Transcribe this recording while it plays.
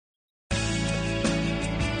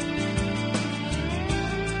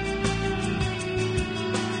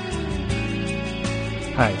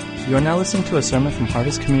Hi, you are now listening to a sermon from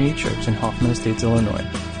Harvest Community Church in Hoffman Estates, Illinois.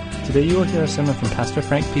 Today you will hear a sermon from Pastor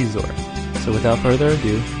Frank Pizor. So without further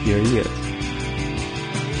ado, here he is.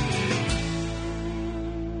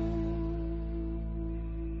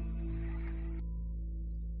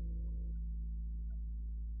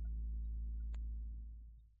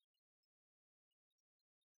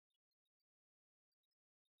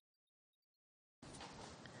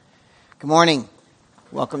 Good morning.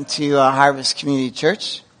 Welcome to Harvest Community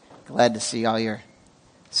Church. Glad to see all your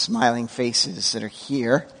smiling faces that are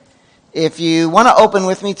here. If you want to open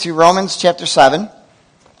with me to Romans chapter 7.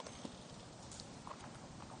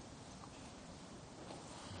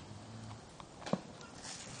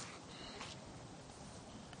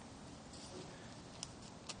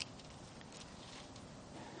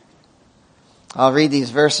 I'll read these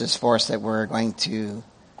verses for us that we're going to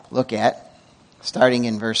look at, starting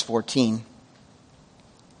in verse 14.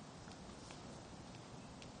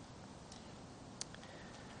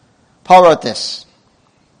 Paul wrote this.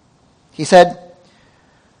 He said,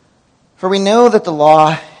 "For we know that the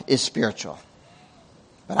law is spiritual,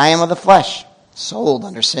 but I am of the flesh, sold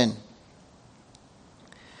under sin.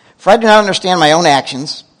 For I do not understand my own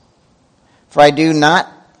actions, for I do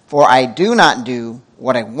not do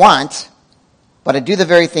what I want, but I do the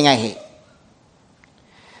very thing I hate.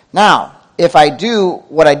 Now, if I do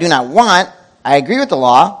what I do not want, I agree with the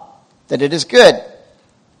law that it is good.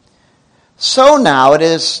 So now it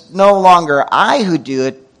is no longer I who do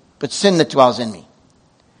it, but sin that dwells in me.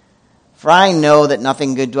 For I know that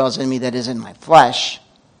nothing good dwells in me that is in my flesh.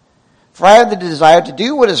 For I have the desire to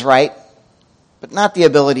do what is right, but not the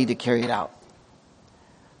ability to carry it out.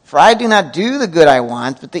 For I do not do the good I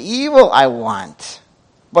want, but the evil I want.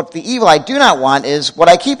 But the evil I do not want is what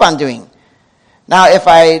I keep on doing. Now if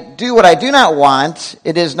I do what I do not want,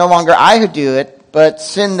 it is no longer I who do it, but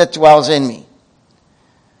sin that dwells in me.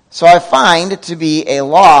 So I find it to be a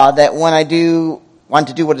law that when I do want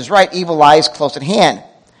to do what is right, evil lies close at hand.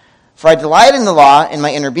 For I delight in the law in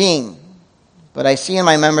my inner being. But I see in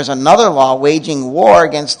my members another law waging war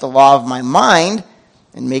against the law of my mind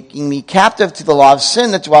and making me captive to the law of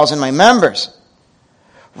sin that dwells in my members.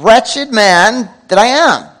 Wretched man that I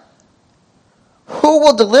am! Who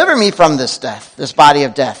will deliver me from this death, this body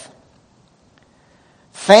of death?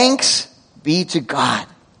 Thanks be to God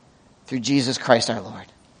through Jesus Christ our Lord.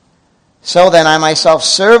 So then I myself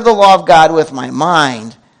serve the law of God with my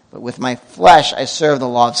mind, but with my flesh I serve the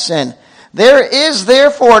law of sin. There is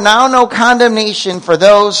therefore now no condemnation for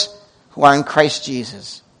those who are in Christ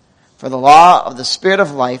Jesus. For the law of the Spirit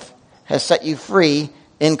of life has set you free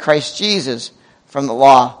in Christ Jesus from the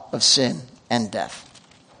law of sin and death."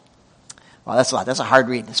 Well, that's a lot. That's a hard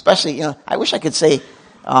read. Especially, I wish I could say,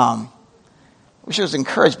 I wish I was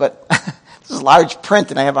encouraged, but this is large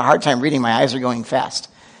print and I have a hard time reading. My eyes are going fast.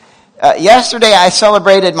 Yesterday I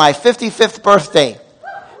celebrated my 55th birthday.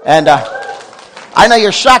 And I know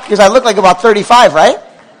you're shocked because I look like about 35, right?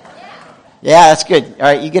 Yeah, that's good. All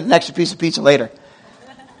right, you get an extra piece of pizza later.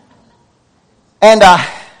 And I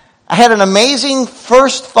had an amazing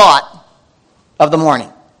first thought of the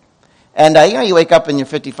morning. And you wake up and you're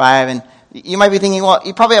 55 and you might be thinking, well,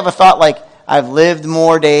 you probably have a thought like, I've lived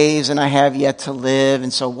more days than I have yet to live,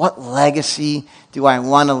 and so what legacy do I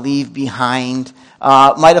want to leave behind?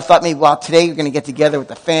 Might have thought maybe, well, today you're going to get together with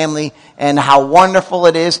the family and how wonderful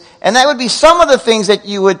it is. And that would be some of the things that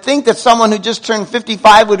you would think that someone who just turned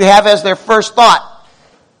 55 would have as their first thought.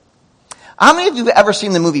 How many of you have ever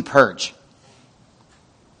seen the movie Purge?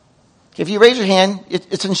 If you raise your hand,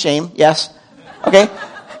 it's in shame, yes? Okay.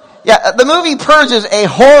 Yeah, the movie Purge is a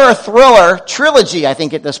horror thriller trilogy, I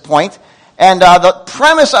think, at this point. And the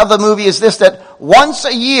premise of the movie is this, that once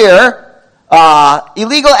a year,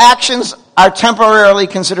 illegal actions are temporarily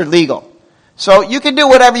considered legal. So you can do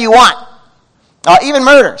whatever you want, even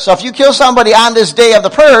murder. So if you kill somebody on this day of the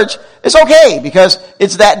purge, it's okay because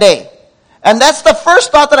it's that day. And that's the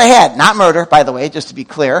first thought that I had. Not murder, by the way, just to be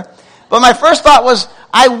clear. But my first thought was,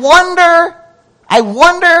 I wonder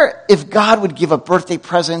if God would give a birthday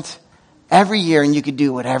present every year and you could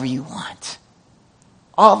do whatever you want.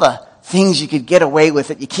 All the things you could get away with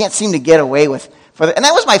that you can't seem to get away with. And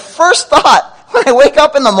that was my first thought when I wake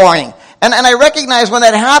up in the morning. And I recognize when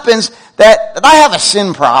that happens that I have a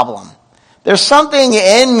sin problem. There's something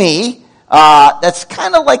in me that's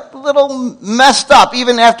kind of like a little messed up,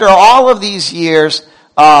 even after all of these years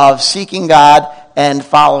of seeking God and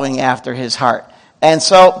following after His heart. And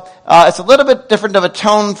so it's a little bit different of a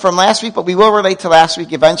tone from last week, but we will relate to last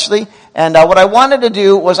week eventually. And what I wanted to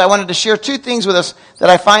do was I wanted to share two things with us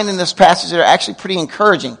that I find in this passage that are actually pretty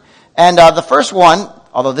encouraging. And the first one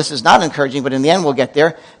although this is not encouraging, but in the end we'll get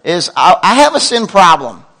there, is I have a sin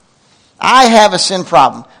problem. I have a sin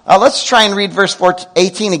problem. Let's try and read verse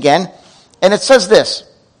 18 again. And it says this,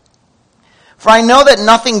 "For I know that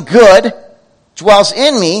nothing good dwells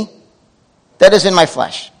in me, that is in my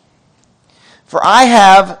flesh. For I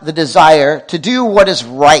have the desire to do what is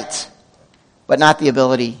right, but not the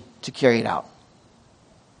ability to carry it out."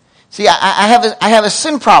 See, I have a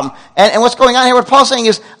sin problem. And what's going on here, what Paul's saying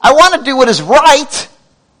is, I want to do what is right,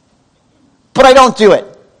 but I don't do it.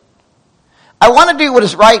 I want to do what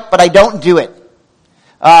is right, but I don't do it.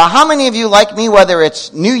 How many of you, like me, whether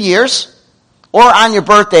it's New Year's or on your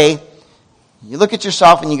birthday, you look at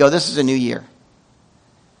yourself and you go, this is a new year.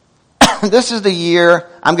 This is the year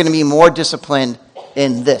I'm going to be more disciplined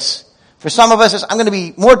in this. For some of us, I'm going to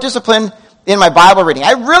be more disciplined in my Bible reading.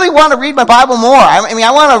 I really want to read my Bible more. I mean,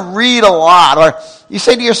 I want to read a lot. Or you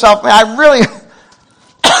say to yourself, man, I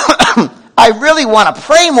really want to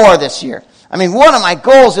pray more this year. I mean, one of my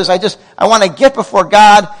goals is I want to get before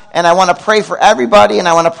God, and I want to pray for everybody, and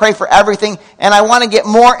I want to pray for everything, and I want to get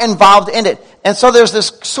more involved in it. And so there's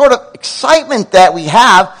this sort of excitement that we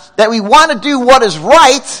have, that we want to do what is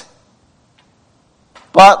right,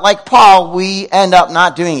 but like Paul, we end up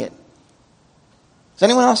not doing it. Does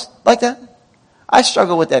anyone else like that? I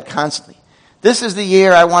struggle with that constantly. This is the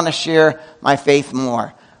year I want to share my faith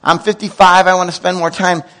more. I'm 55, I want to spend more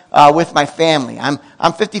time with my family. I'm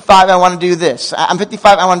 55, I want to do this. I'm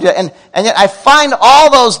 55, I want to do that. And yet I find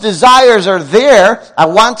all those desires are there. I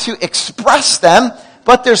want to express them,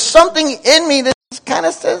 but there's something in me that kind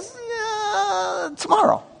of says, yeah,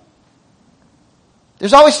 tomorrow.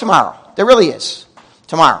 There's always tomorrow. There really is.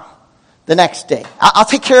 Tomorrow. The next day. I'll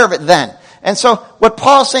take care of it then. And so what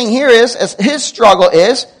Paul's saying here is, as his struggle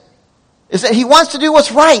is that he wants to do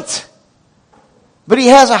what's right, but he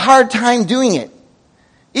has a hard time doing it.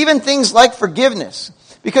 Even things like forgiveness.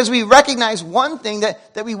 Because we recognize one thing,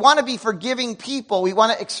 that we want to be forgiving people. We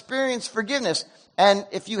want to experience forgiveness. And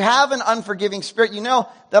if you have an unforgiving spirit, you know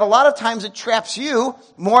that a lot of times it traps you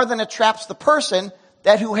more than it traps the person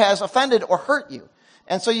who has offended or hurt you.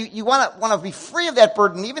 And so you want to be free of that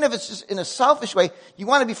burden, even if it's just in a selfish way. You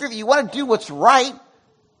want to be free of it. You want to do what's right,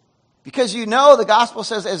 because you know the gospel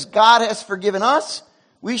says, as God has forgiven us,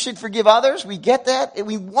 we should forgive others. We get that.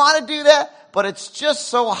 We want to do that, but it's just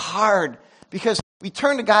so hard, because we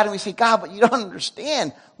turn to God and we say, God, but you don't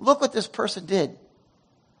understand. Look what this person did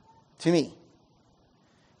to me.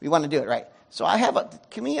 We want to do it right. So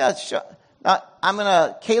Kaylee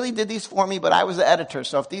did these for me, but I was the editor.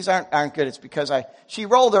 So if these aren't good, it's because she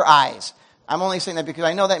rolled her eyes. I'm only saying that because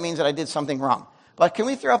I know that means that I did something wrong. But can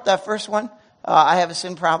we throw up that first one? I have a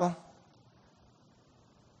sin problem.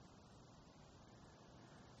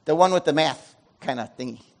 The one with the math kind of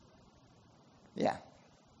thingy. Yeah.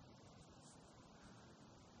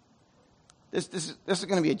 This is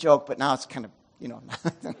going to be a joke, but now it's kind of,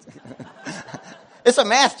 it's a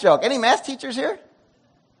math joke. Any math teachers here?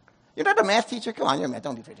 You're not a math teacher? Come on, you're a math.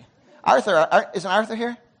 Don't be pretty. Isn't Arthur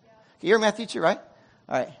here? You're a math teacher, right?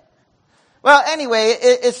 All right. Well, anyway,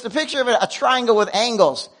 it's the picture of a triangle with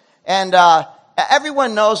angles. And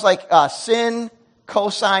everyone knows, like, sin,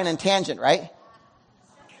 cosine, and tangent, right?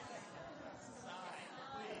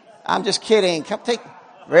 I'm just kidding.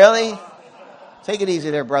 Really? Take it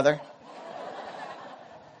easy there, brother.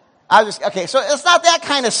 Okay, so it's not that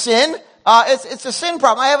kind of sin. It's a sin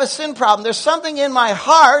problem. I have a sin problem. There's something in my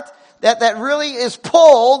heart that really is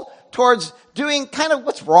pulled towards doing kind of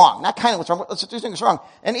what's wrong. Not kind of what's wrong, but let's do things wrong.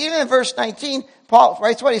 And even in verse 19, Paul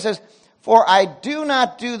writes what? He says, "For I do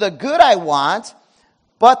not do the good I want,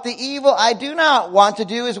 but the evil I do not want to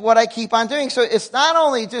do is what I keep on doing." So it's not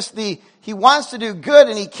only just he wants to do good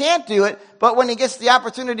and he can't do it, but when he gets the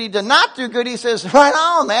opportunity to not do good, he says, right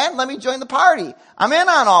on, man, let me join the party. I'm in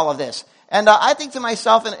on all of this. And I think to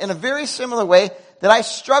myself in a very similar way that I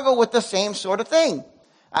struggle with the same sort of thing.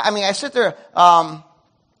 I mean, I sit there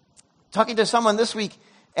talking to someone this week,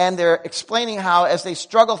 and they're explaining how as they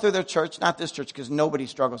struggle through their church, not this church, because nobody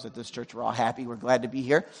struggles at this church. We're all happy. We're glad to be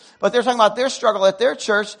here. But they're talking about their struggle at their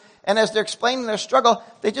church, and as they're explaining their struggle,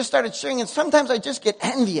 they just started sharing, and sometimes I just get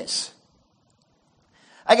envious.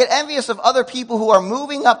 I get envious of other people who are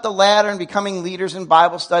moving up the ladder and becoming leaders in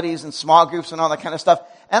Bible studies and small groups and all that kind of stuff.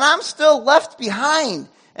 And I'm still left behind.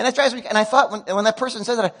 And it drives me. And I thought when that person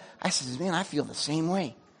said that, I said, man, I feel the same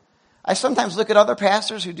way. I sometimes look at other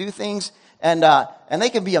pastors who do things and they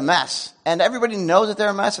can be a mess. And everybody knows that they're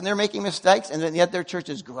a mess and they're making mistakes. And yet their church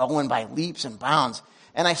is growing by leaps and bounds.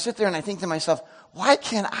 And I sit there and I think to myself, why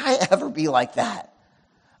can't I ever be like that?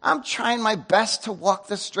 I'm trying my best to walk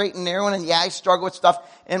the straight and narrow, and yeah, I struggle with stuff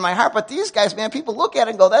in my heart. But these guys, man, people look at it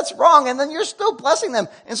and go, that's wrong. And then you're still blessing them.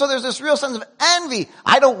 And so there's this real sense of envy.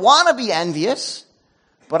 I don't want to be envious,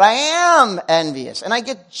 but I am envious. And I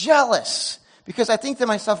get jealous because I think to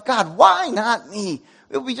myself, God, why not me?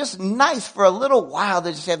 It would be just nice for a little while to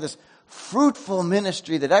just have this fruitful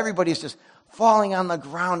ministry that everybody's just falling on the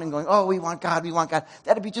ground and going, oh, we want God, we want God.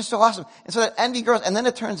 That'd be just so awesome. And so that envy grows, and then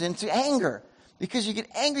it turns into anger. Because you get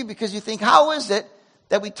angry because you think, how is it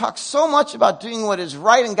that we talk so much about doing what is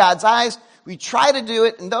right in God's eyes? We try to do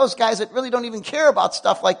it, and those guys that really don't even care about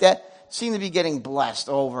stuff like that seem to be getting blessed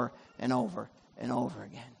over and over and over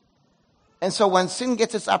again. And so when sin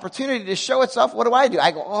gets its opportunity to show itself, what do?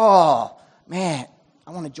 I go, oh, man,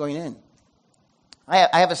 I want to join in. I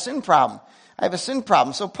have a sin problem.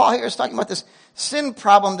 So Paul here is talking about this sin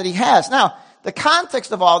problem that he has. Now, the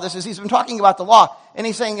context of all this is he's been talking about the law, and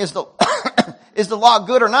he's saying, is the law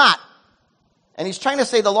good or not? And he's trying to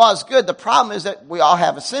say the law is good. The problem is that we all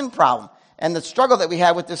have a sin problem. And the struggle that we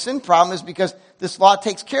have with this sin problem is because this law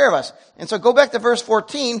takes care of us. And so go back to verse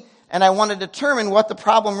 14, and I want to determine what the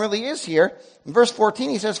problem really is here. In verse 14,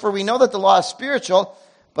 he says, for we know that the law is spiritual,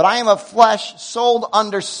 but I am of flesh, sold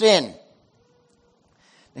under sin.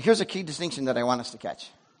 Now here's a key distinction that I want us to catch.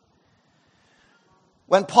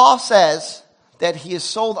 When Paul says that he is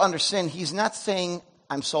sold under sin, he's not saying,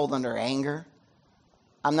 I'm sold under anger.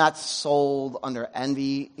 I'm not sold under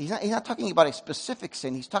envy. He's not talking about a specific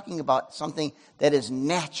sin. He's talking about something that is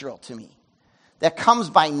natural to me, that comes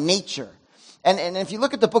by nature. And if you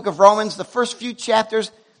look at the book of Romans, the first few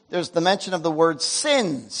chapters, there's the mention of the word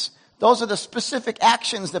sins. Those are the specific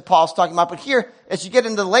actions that Paul's talking about. But here, as you get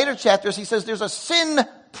into the later chapters, he says there's a sin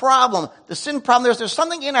problem. The sin problem, there's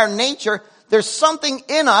something in our nature. There's something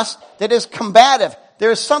in us that is combative.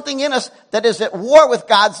 There is something in us that is at war with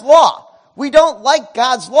God's law. We don't like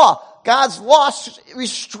God's law. God's law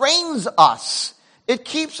restrains us. It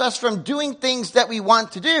keeps us from doing things that we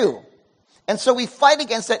want to do. And so we fight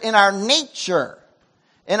against it in our nature,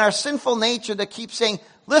 in our sinful nature that keeps saying,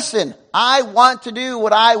 listen, I want to do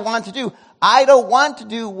what I want to do. I don't want to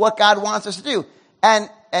do what God wants us to do. And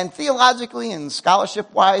theologically and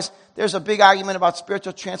scholarship-wise, there's a big argument about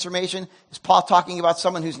spiritual transformation. Is Paul talking about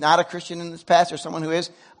someone who's not a Christian in this passage or someone who is?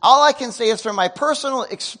 All I can say is from my personal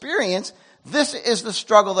experience, this is the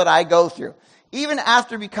struggle that I go through. Even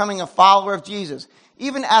after becoming a follower of Jesus,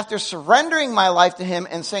 even after surrendering my life to Him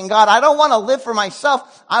and saying, God, I don't want to live for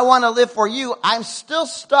myself. I want to live for you. I'm still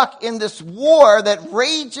stuck in this war that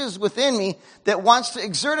rages within me that wants to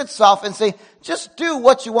exert itself and say, just do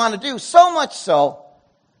what you want to do. So much so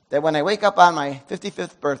that when I wake up on my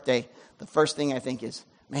 55th birthday, the first thing I think is,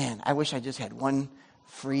 man, I wish I just had one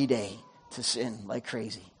free day to sin like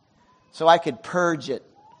crazy, so I could purge it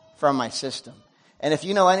from my system. And if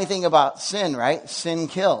you know anything about sin, right? Sin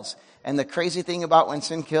kills. And the crazy thing about when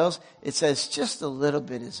sin kills, it says just a little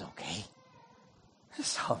bit is okay.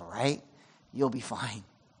 It's all right. You'll be fine.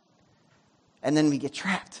 And then we get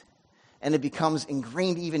trapped. And it becomes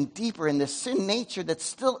ingrained even deeper in this sin nature that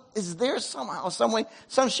still is there somehow, some way,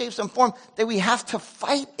 some shape, some form, that we have to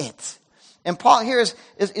fight it. And Paul here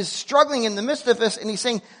is struggling in the midst of this, and he's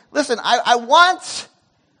saying, listen, I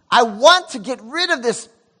want to get rid of this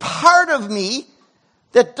part of me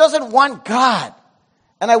that doesn't want God.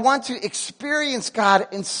 And I want to experience God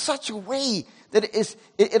in such a way that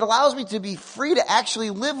it allows me to be free to actually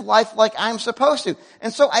live life like I'm supposed to.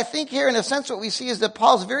 And so I think here, in a sense, what we see is that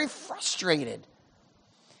Paul's very frustrated.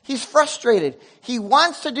 He's frustrated. He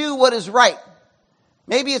wants to do what is right.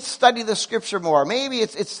 Maybe it's study the scripture more. Maybe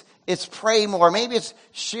it's pray more. Maybe it's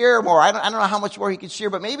share more. I don't know how much more he could share,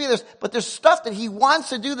 but there's stuff that he wants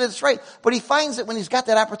to do that's right. But he finds that when he's got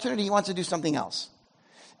that opportunity, he wants to do something else.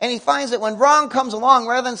 And he finds that when wrong comes along,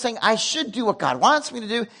 rather than saying, I should do what God wants me to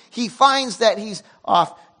do, he finds that he's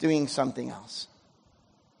off doing something else.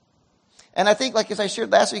 And I think, like as I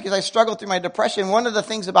shared last week, as I struggled through my depression, one of the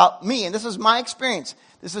things about me, and this is my experience,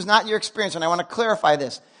 this is not your experience, and I want to clarify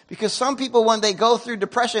this, because some people, when they go through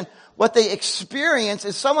depression, what they experience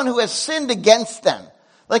is someone who has sinned against them.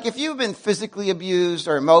 Like if you've been physically abused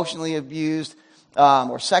or emotionally abused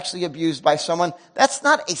or sexually abused by someone, that's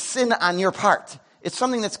not a sin on your part. It's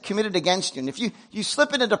something that's committed against you. And if you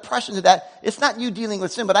slip into depression to that, it's not you dealing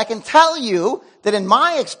with sin. But I can tell you that in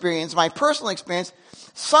my experience, my personal experience,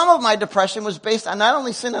 some of my depression was based on not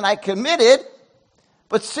only sin that I committed,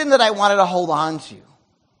 but sin that I wanted to hold on to.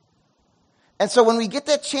 And so when we get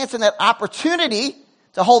that chance and that opportunity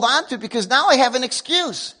to hold on to, because now I have an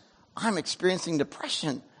excuse. I'm experiencing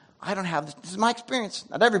depression. I don't have this is my experience,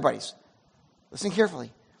 not everybody's. Listen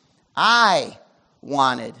carefully. I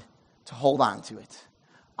wanted to hold on to it.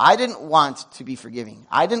 I didn't want to be forgiving.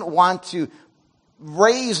 I didn't want to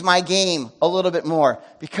raise my game a little bit more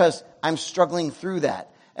because I'm struggling through that.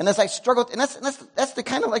 And as I struggled, and that's the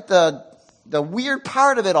kind of like the weird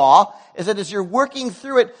part of it all, is that as you're working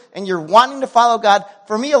through it and you're wanting to follow God,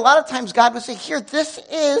 for me, a lot of times God would say, here, this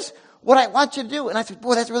is what I want you to do. And I said,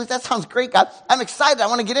 boy, that sounds great, God. I'm excited. I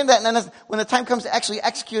want to get into that. And then when the time comes to actually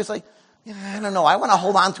execute, it's like, I don't know. I want to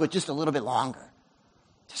hold on to it just a little bit longer.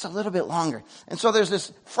 Just a little bit longer. And so there's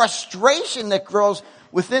this frustration that grows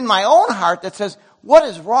within my own heart that says, what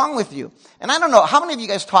is wrong with you? And I don't know, how many of you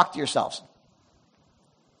guys talk to yourselves?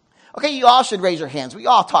 Okay, you all should raise your hands. We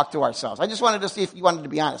all talk to ourselves. I just wanted to see if you wanted to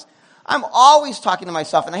be honest. I'm always talking to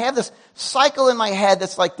myself, and I have this cycle in my head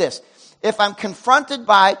that's like this. If I'm confronted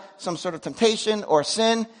by some sort of temptation or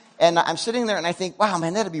sin, and I'm sitting there and I think, wow,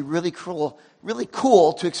 man, that'd be really cool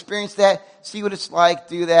to experience that, see what it's like,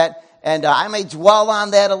 do that. And I may dwell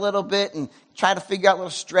on that a little bit and try to figure out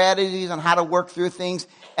little strategies on how to work through things.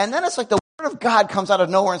 And then it's like the Word of God comes out of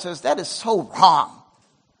nowhere and says, that is so wrong.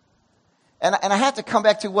 And I have to come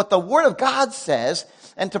back to what the Word of God says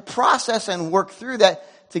and to process and work through that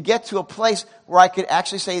to get to a place where I could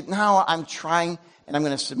actually say, now I'm trying and I'm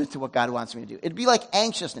going to submit to what God wants me to do. It'd be like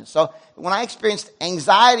anxiousness. So when I experienced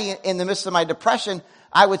anxiety in the midst of my depression,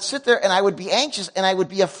 I would sit there and I would be anxious and I would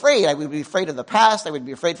be afraid. I would be afraid of the past. I would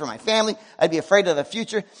be afraid for my family. I'd be afraid of the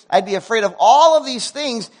future. I'd be afraid of all of these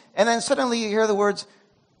things. And then suddenly you hear the words,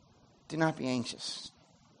 do not be anxious.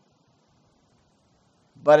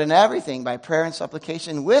 But in everything, by prayer and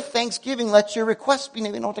supplication, with thanksgiving, let your requests be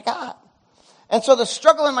made known to God. And so the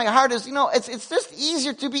struggle in my heart is, it's just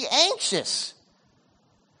easier to be anxious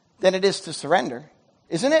than it is to surrender,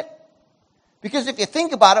 isn't it? Because if you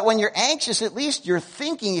think about it, when you're anxious, at least you're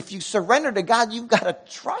thinking, if you surrender to God, you've got to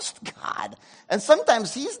trust God. And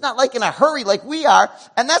sometimes He's not like in a hurry like we are.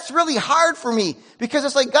 And that's really hard for me because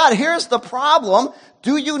it's like, God, here's the problem.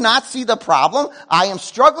 Do you not see the problem? I am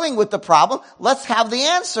struggling with the problem. Let's have the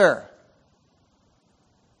answer.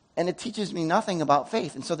 And it teaches me nothing about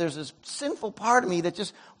faith. And so there's this sinful part of me that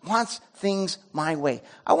just wants things my way.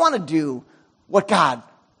 I want to do what God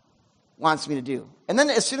wants me to do. And then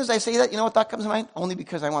as soon as I say that, you know what thought comes to mind? Only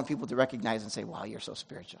because I want people to recognize and say, wow, you're so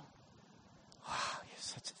spiritual. Wow,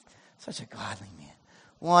 you're such a godly man.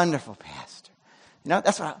 Wonderful pastor.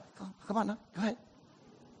 That's what come on now, go ahead.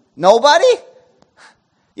 Nobody?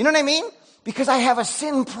 You know what I mean? Because I have a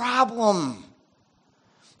sin problem.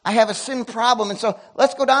 I have a sin problem. And so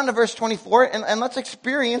let's go down to verse 24 and let's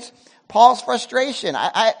experience Paul's frustration.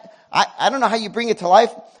 I don't know how you bring it to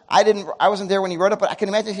life. I wasn't there when he wrote it, but I can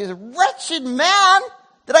imagine he's a wretched man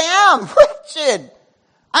that I am. Wretched.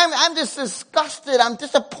 I'm just disgusted. I'm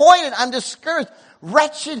disappointed. I'm discouraged.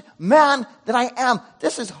 Wretched man that I am.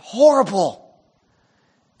 This is horrible.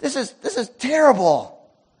 This is terrible.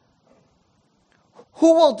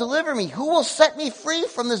 Who will deliver me? Who will set me free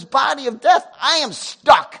from this body of death? I am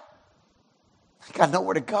stuck. I got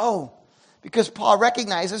nowhere to go. Because Paul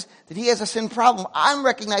recognizes that he has a sin problem. I'm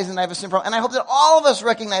recognizing that I have a sin problem. And I hope that all of us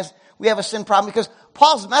recognize we have a sin problem because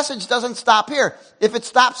Paul's message doesn't stop here. If it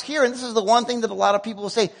stops here, and this is the one thing that a lot of people will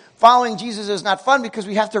say, following Jesus is not fun because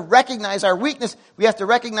we have to recognize our weakness. We have to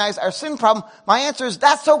recognize our sin problem. My answer is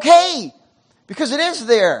that's okay. Because it is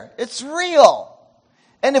there. It's real.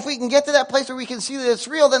 And if we can get to that place where we can see that it's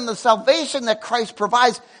real, then the salvation that Christ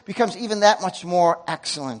provides becomes even that much more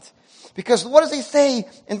excellent. Because what does he say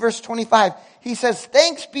in verse 25? He says,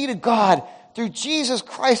 thanks be to God through Jesus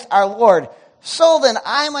Christ our Lord. So then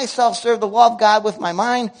I myself serve the law of God with my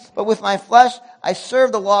mind, but with my flesh I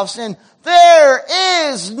serve the law of sin. There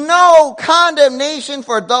is no condemnation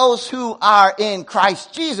for those who are in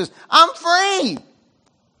Christ Jesus. I'm free.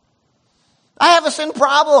 I have a sin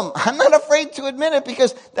problem. I'm not afraid to admit it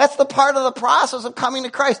because that's the part of the process of coming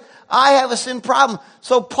to Christ. I have a sin problem.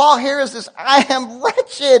 So Paul hears this. I am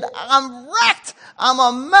wretched. I'm wrecked. I'm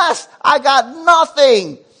a mess. I got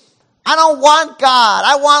nothing. I don't want God.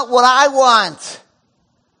 I want what I want.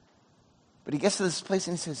 But he gets to this place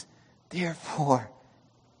and he says, therefore,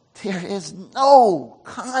 there is no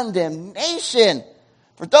condemnation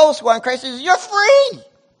for those who are in Christ Jesus. You're free.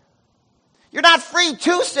 You're not free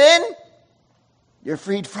to sin. You're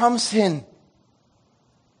freed from sin.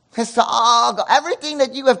 Everything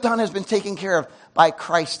that you have done has been taken care of by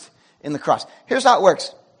Christ in the cross. Here's how it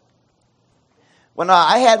works. When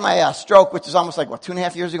I had my stroke, which is almost like,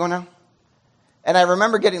 2.5 years ago now? And I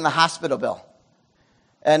remember getting the hospital bill.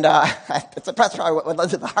 And that's probably what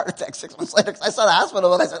led to the heart attack 6 months later. Because I saw the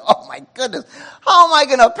hospital bill and I said, oh my goodness, how am I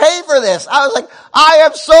going to pay for this? I was like, I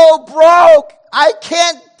am so broke. I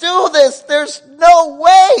can't do this. There's no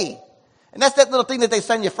way. And that's that little thing that they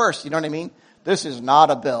send you first, you know what I mean? This is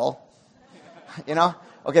not a bill. You know?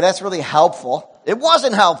 Okay, that's really helpful. It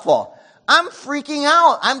wasn't helpful. I'm freaking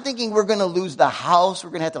out. I'm thinking we're going to lose the house.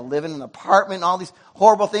 We're going to have to live in an apartment, all these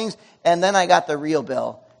horrible things. And then I got the real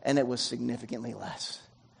bill, and it was significantly less.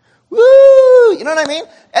 Woo! You know what I mean?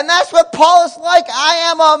 And that's what Paul is like. I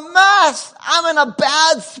am a mess. I'm in a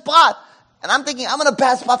bad spot. And I'm thinking, I'm in a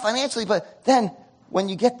bad spot financially. But then when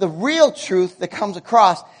you get the real truth that comes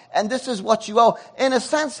across, and this is what you owe, in a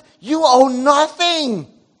sense, you owe nothing.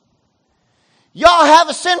 Y'all have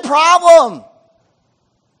a sin problem.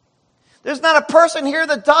 There's not a person here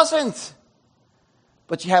that doesn't.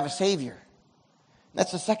 But you have a Savior.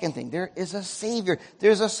 That's the second thing. There is a Savior.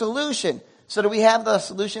 There's a solution. So do we have the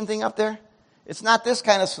solution thing up there? It's not this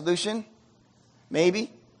kind of solution.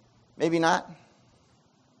 Maybe. Maybe not.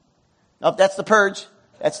 Nope, that's The Purge.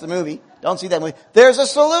 That's the movie. Don't see that movie. There's a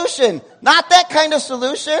solution. Not that kind of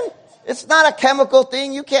solution. It's not a chemical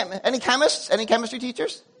thing. You can't. Any chemists? Any chemistry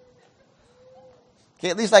teachers? Okay,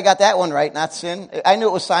 at least I got that one right, not sin. I knew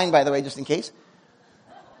it was signed, by the way, just in case.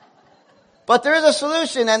 But there is a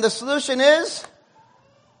solution, and the solution is...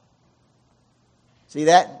 See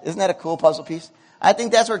that? Isn't that a cool puzzle piece? I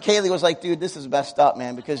think that's where Kaylee was like, dude, this is messed up,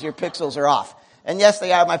 man, because your pixels are off. And yes,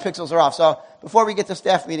 they are. My pixels are off. So before we get to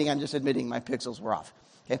staff meeting, I'm just admitting my pixels were off.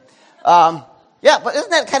 Okay. Yeah, but isn't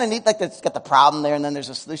that kind of neat? Like it's got the problem there and then there's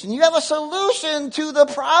a solution. You have a solution to the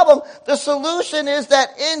problem. The solution is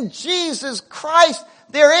that in Jesus Christ,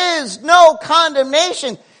 there is no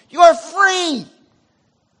condemnation. You are free.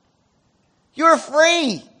 You're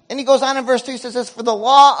free. And he goes on in verse 2, he says, for the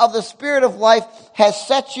law of the Spirit of life has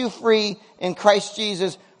set you free in Christ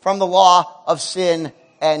Jesus from the law of sin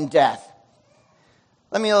and death.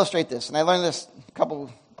 Let me illustrate this. And I learned this a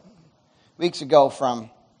couple weeks ago from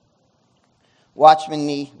Watchman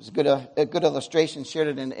Nee. It was a good illustration, shared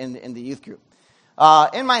it in the youth group.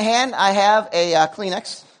 In my hand, I have a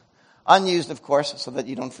Kleenex, unused, of course, so that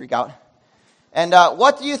you don't freak out. And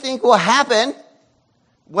what do you think will happen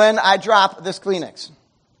when I drop this Kleenex?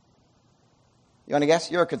 You want to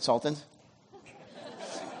guess? You're a consultant.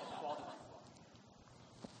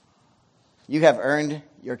 You have earned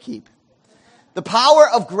your keep. The power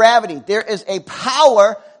of gravity. There is a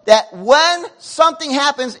power that when something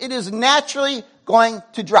happens, it is naturally going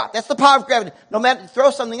to drop. That's the power of gravity. No matter,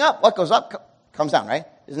 throw something up, what goes up comes down, right?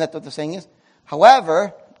 Isn't that what the saying is?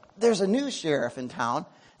 However, there's a new sheriff in town,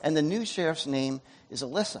 and the new sheriff's name is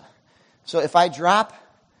Alyssa. So if I drop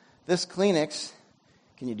this Kleenex,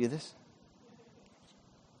 can you do this?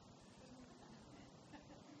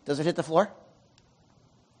 Does it hit the floor?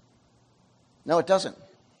 No, it doesn't.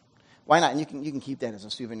 Why not? And you can keep that as a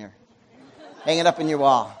souvenir. Hang it up in your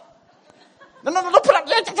wall. No, don't put it up.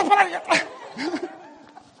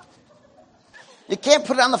 You can't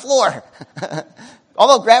put it on the floor.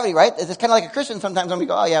 Although gravity, right? It's kind of like a Christian sometimes when we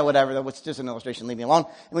go, oh yeah, whatever, it's just an illustration, leave me alone.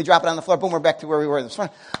 And we drop it on the floor, boom, we're back to where we were in the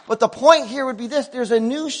front. But the point here would be this, there's a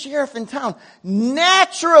new sheriff in town.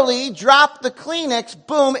 Naturally, drop the Kleenex,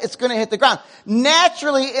 boom, it's going to hit the ground.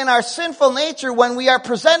 Naturally, in our sinful nature, when we are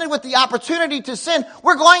presented with the opportunity to sin,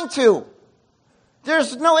 we're going to.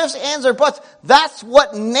 There's no ifs, ands, or buts. That's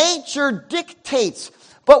what nature dictates.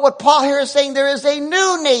 But what Paul here is saying, there is a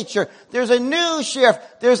new nature. There's a new sheriff.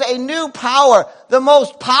 There's a new power. The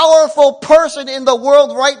most powerful person in the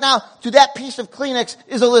world right now to that piece of Kleenex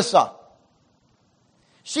is Alyssa.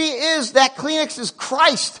 She is, that Kleenex is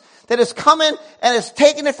Christ that has come in and has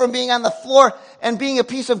taken it from being on the floor and being a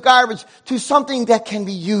piece of garbage to something that can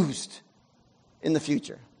be used in the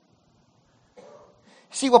future.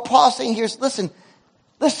 See, what Paul's saying here is, listen,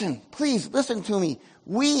 please listen to me.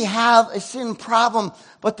 We have a sin problem,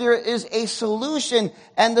 but there is a solution,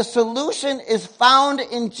 and the solution is found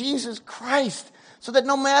in Jesus Christ. So that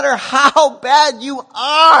no matter how bad you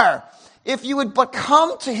are, if you would but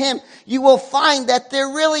come to Him, you will find that there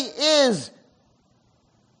really is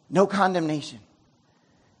no condemnation.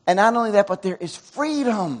 And not only that, but there is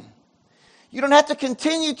freedom. You don't have to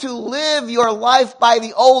continue to live your life by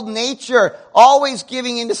the old nature, always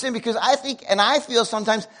giving into sin, because I think, and I feel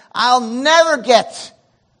sometimes, I'll never get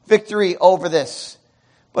victory over this.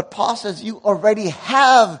 But Paul says you already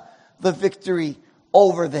have the victory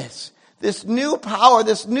over this. This new power,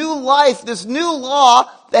 this new life, this new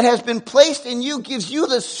law that has been placed in you gives you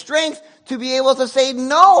the strength to be able to say,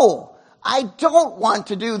 no, I don't want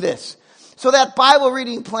to do this. So that Bible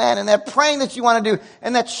reading plan and that praying that you want to do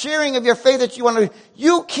and that sharing of your faith that you want to do,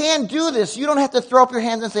 you can do this. You don't have to throw up your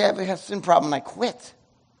hands and say, I have a sin problem and I quit.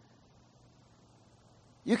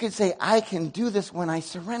 You can say, I can do this when I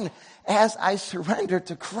surrender. As I surrender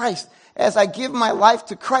to Christ, as I give my life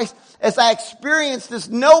to Christ, as I experience this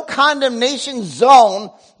no condemnation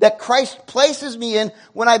zone that Christ places me in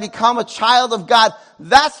when I become a child of God,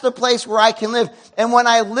 that's the place where I can live. And when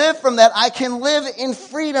I live from that, I can live in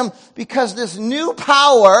freedom because this new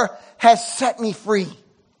power has set me free.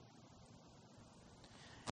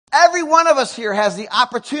 Every one of us here has the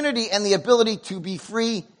opportunity and the ability to be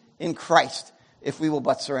free in Christ if we will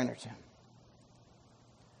but surrender to Him.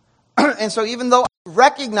 And so even though I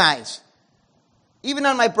recognize, even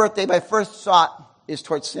on my birthday, my first thought is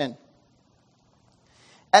towards sin.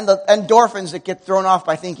 And the endorphins that get thrown off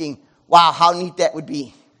by thinking, wow, how neat that would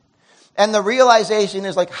be. And the realization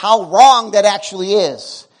is like how wrong that actually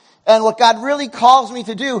is. And what God really calls me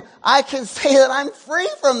to do, I can say that I'm free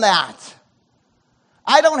from that.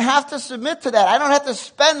 I don't have to submit to that. I don't have to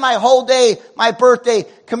spend my whole day, my birthday,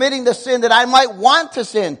 committing the sin that I might want to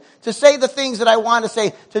sin, to say the things that I want to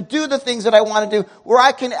say, to do the things that I want to do, where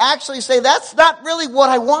I can actually say, that's not really what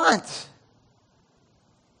I want.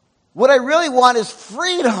 What I really want is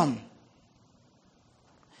freedom.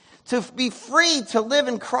 To be free to live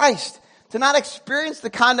in Christ, to not experience the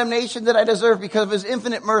condemnation that I deserve because of His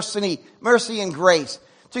infinite mercy and grace.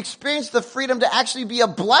 To experience the freedom to actually be a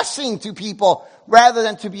blessing to people rather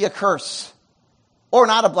than to be a curse. Or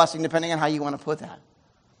not a blessing, depending on how you want to put that.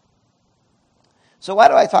 So why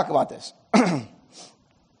do I talk about this? As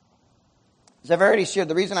I've already shared,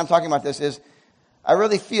 the reason I'm talking about this is I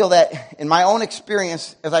really feel that in my own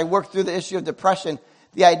experience, as I work through the issue of depression,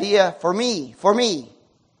 the idea for me,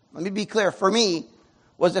 let me be clear, for me,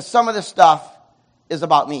 was that some of this stuff is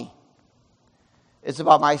about me. It's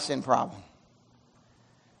about my sin problem.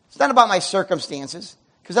 It's not about my circumstances,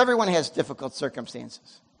 because everyone has difficult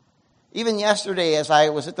circumstances. Even yesterday, as I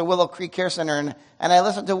was at the Willow Creek Care Center, and I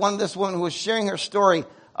listened to this woman who was sharing her story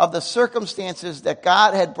of the circumstances that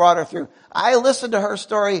God had brought her through. I listened to her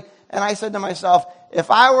story, and I said to myself,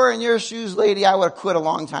 if I were in your shoes, lady, I would have quit a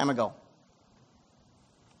long time ago.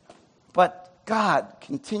 But God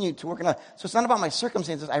continued to work on it. So it's not about my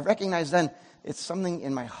circumstances. I recognize then it's something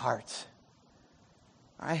in my heart.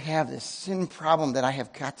 I have this sin problem that I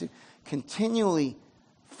have got to continually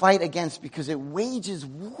fight against because it wages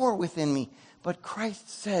war within me. But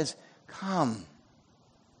Christ says, come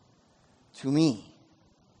to me.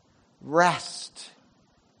 Rest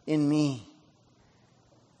in me.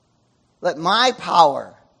 Let my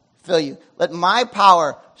power fill you. Let my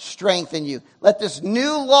power strengthen you. Let this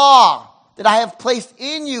new law that I have placed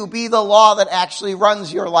in you be the law that actually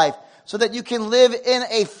runs your life, so that you can live in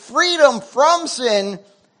a freedom from sin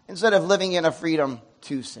instead of living in a freedom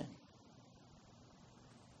to sin.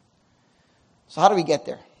 So how do we get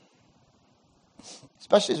there?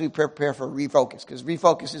 Especially as we prepare for Refocus, because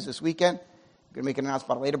Refocus is this weekend. I'm going to make an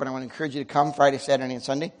announcement about it later, but I want to encourage you to come Friday, Saturday, and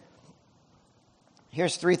Sunday.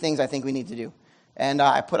 Here's 3 things I think we need to do. And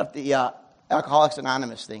I put up the Alcoholics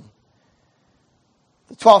Anonymous thing.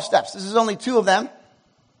 The 12 steps. This is only 2 of them.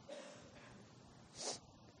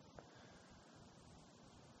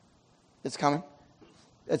 It's coming.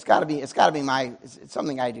 It's got to be it's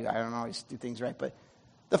something I do. I don't always do things right, but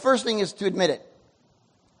the first thing is to admit it.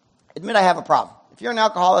 Admit I have a problem. If you're an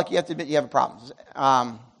alcoholic, you have to admit you have a problem.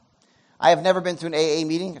 I have never been to an AA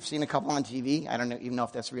meeting. I've seen a couple on TV. I don't even know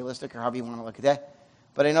if that's realistic or however you want to look at that.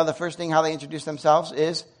 But I know the first thing how they introduce themselves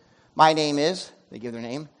is, my name is, they give their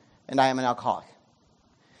name, and I am an alcoholic.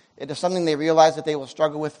 It is something they realize that they will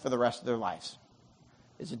struggle with for the rest of their lives.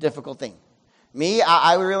 It's a difficult thing. Me,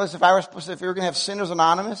 I realize if we were going to have Sinners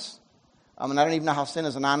Anonymous, and I don't even know how sin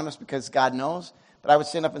is anonymous because God knows, but I would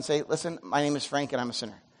stand up and say, listen, my name is Frank and I'm a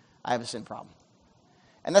sinner. I have a sin problem.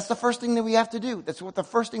 And that's the first thing that we have to do. That's what the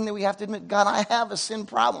first thing that we have to admit. God, I have a sin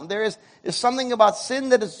problem. There is something about sin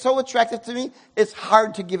that is so attractive to me, it's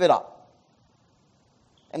hard to give it up.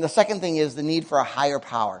 And the second thing is the need for a higher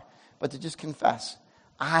power. But to just confess,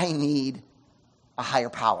 I need a higher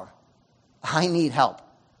power. I need help.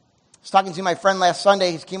 I was talking to my friend last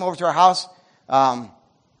Sunday. He came over to our house.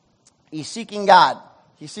 He's seeking God.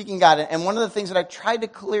 And one of the things that I tried to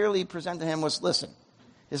clearly present to him was, listen,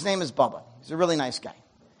 his name is Bubba. He's a really nice guy.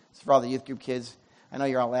 It's for all the youth group kids. I know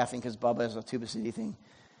you're all laughing because Bubba is a Tuba City thing.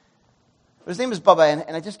 But his name is Bubba,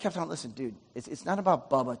 and I just kept on, listen, dude, it's not about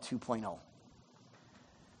Bubba 2.0.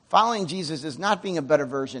 Following Jesus is not being a better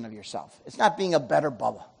version of yourself. It's not being a better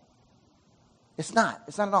Bubba. It's not.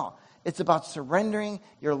 It's not at all. It's about surrendering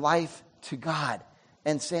your life to God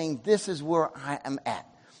and saying, this is where I am at.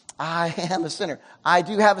 I am a sinner. I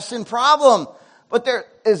do have a sin problem. But there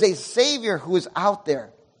is a Savior who is out there.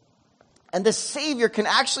 And this Savior can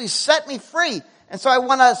actually set me free And so I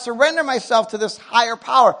want to surrender myself to this higher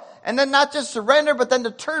power. And then not just surrender, but then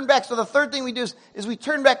to turn back. So the third thing we do is we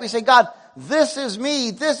turn back. We say, God, this is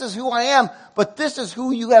me. This is who I am. But this is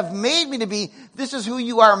who you have made me to be. This is who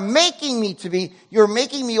you are making me to be. You're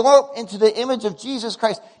making me all into the image of Jesus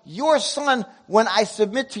Christ, your Son, when I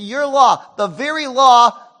submit to your law, the very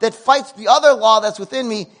law that fights the other law that's within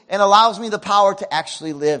me and allows me the power to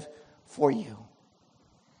actually live for you.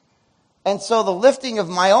 And so the lifting of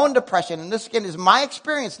my own depression, and this again is my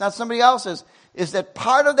experience, not somebody else's, is that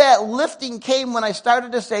part of that lifting came when I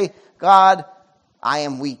started to say, God, I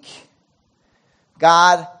am weak.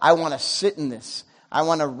 God, I want to sit in this. I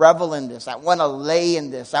want to revel in this. I want to lay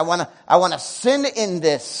in this. I want to sin in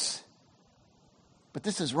this. But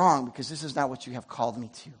this is wrong because this is not what you have called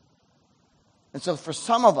me to. And so for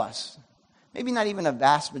some of us, maybe not even a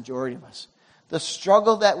vast majority of us, the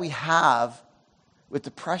struggle that we have with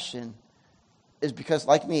depression is because,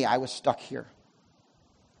 like me, I was stuck here.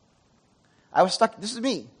 I was stuck. This is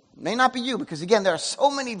me. It may not be you, because again, there are so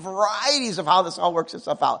many varieties of how this all works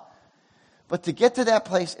itself out. But to get to that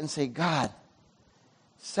place and say, God,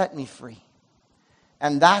 set me free.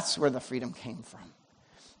 And that's where the freedom came from.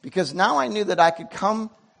 Because now I knew that I could come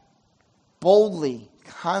boldly,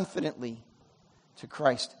 confidently to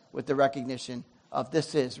Christ with the recognition of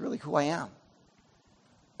this is really who I am.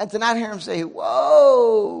 And to not hear him say,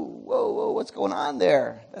 whoa, what's going on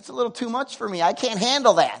there? That's a little too much for me. I can't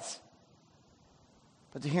handle that.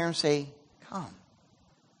 But to hear him say, come.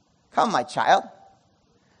 Come, my child.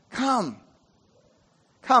 Come.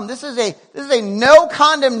 Come. This is a no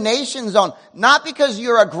condemnation zone. Not because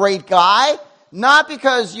you're a great guy. Not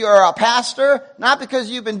because you're a pastor. Not because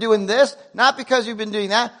you've been doing this. Not because you've been doing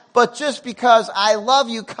that. But just because I love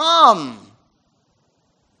you. Come.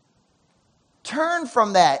 Turn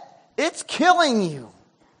from that. It's killing you.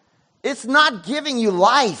 It's not giving you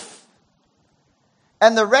life.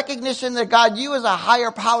 And the recognition that God, you as a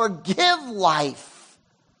higher power, give life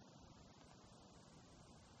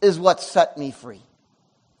is what set me free.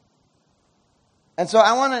 And so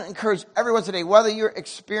I want to encourage everyone today, whether you're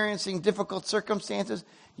experiencing difficult circumstances,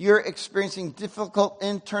 you're experiencing difficult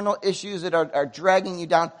internal issues that are dragging you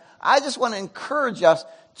down, I just want to encourage us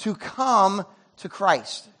to come to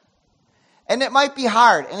Christ. And it might be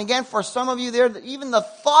hard. And again, for some of you there, even the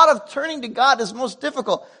thought of turning to God is most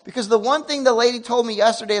difficult. Because the one thing the lady told me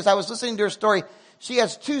yesterday as I was listening to her story, she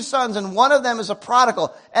has 2 sons and one of them is a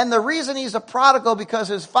prodigal. And the reason he's a prodigal because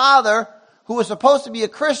his father, who was supposed to be a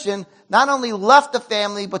Christian, not only left the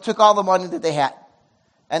family, but took all the money that they had.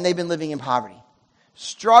 And they've been living in poverty.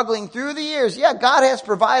 Struggling through the years. Yeah, God has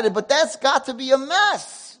provided, but that's got to be a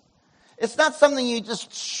mess. It's not something you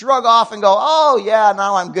just shrug off and go, oh yeah,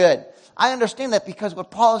 now I'm good. I understand that because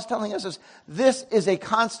what Paul is telling us is this is a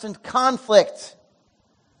constant conflict.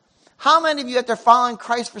 How many of you after following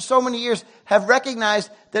Christ for so many years have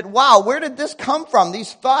recognized that, wow, where did this come from?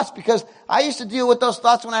 These thoughts, because I used to deal with those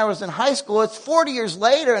thoughts when I was in high school. It's 40 years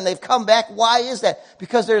later and they've come back. Why is that?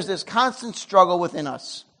 Because there's this constant struggle within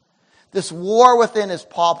us. This war within, as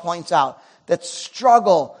Paul points out, that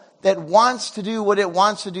struggle that wants to do what it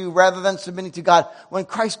wants to do rather than submitting to God. When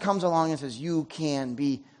Christ comes along and says, you can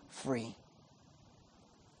be free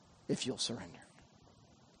if you'll surrender.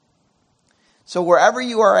 So wherever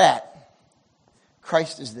you are at,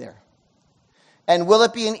 Christ is there. And will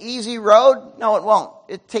it be an easy road? No, it won't.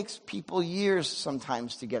 It takes people years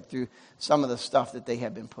sometimes to get through some of the stuff that they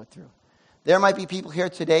have been put through. There might be people here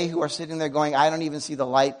today who are sitting there going, I don't even see the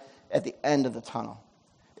light at the end of the tunnel.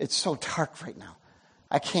 It's so dark right now.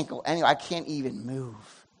 I can't go anywhere. I can't even move.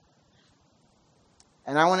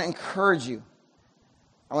 And I want to encourage you.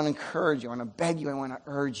 I want to beg you, I want to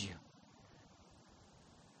urge you.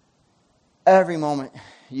 Every moment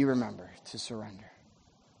you remember to surrender.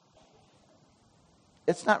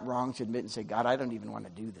 It's not wrong to admit and say, God, I don't even want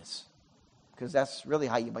to do this. Because that's really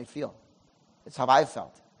how you might feel. It's how I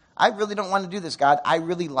felt. I really don't want to do this, God. I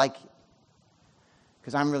really like it.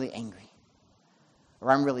 Because I'm really angry. Or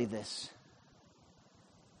I'm really this.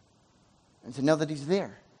 And to know that he's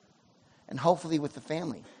there. And hopefully with the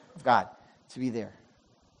family of God to be there.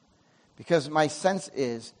 Because my sense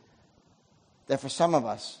is that for some of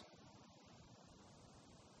us,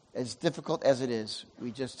 as difficult as it is,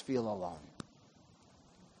 we just feel alone.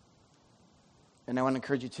 And I want to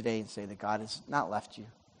encourage you today and say that God has not left you.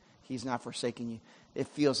 He's not forsaken you. It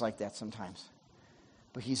feels like that sometimes.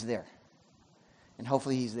 But he's there. And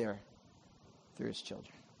hopefully he's there through his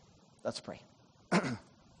children. Let's pray.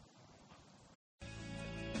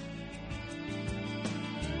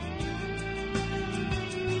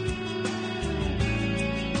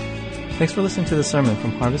 Thanks for listening to the sermon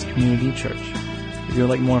from Harvest Community Church. If you would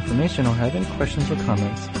like more information or have any questions or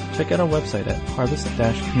comments, check out our website at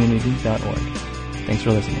harvest-community.org. Thanks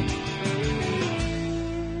for listening.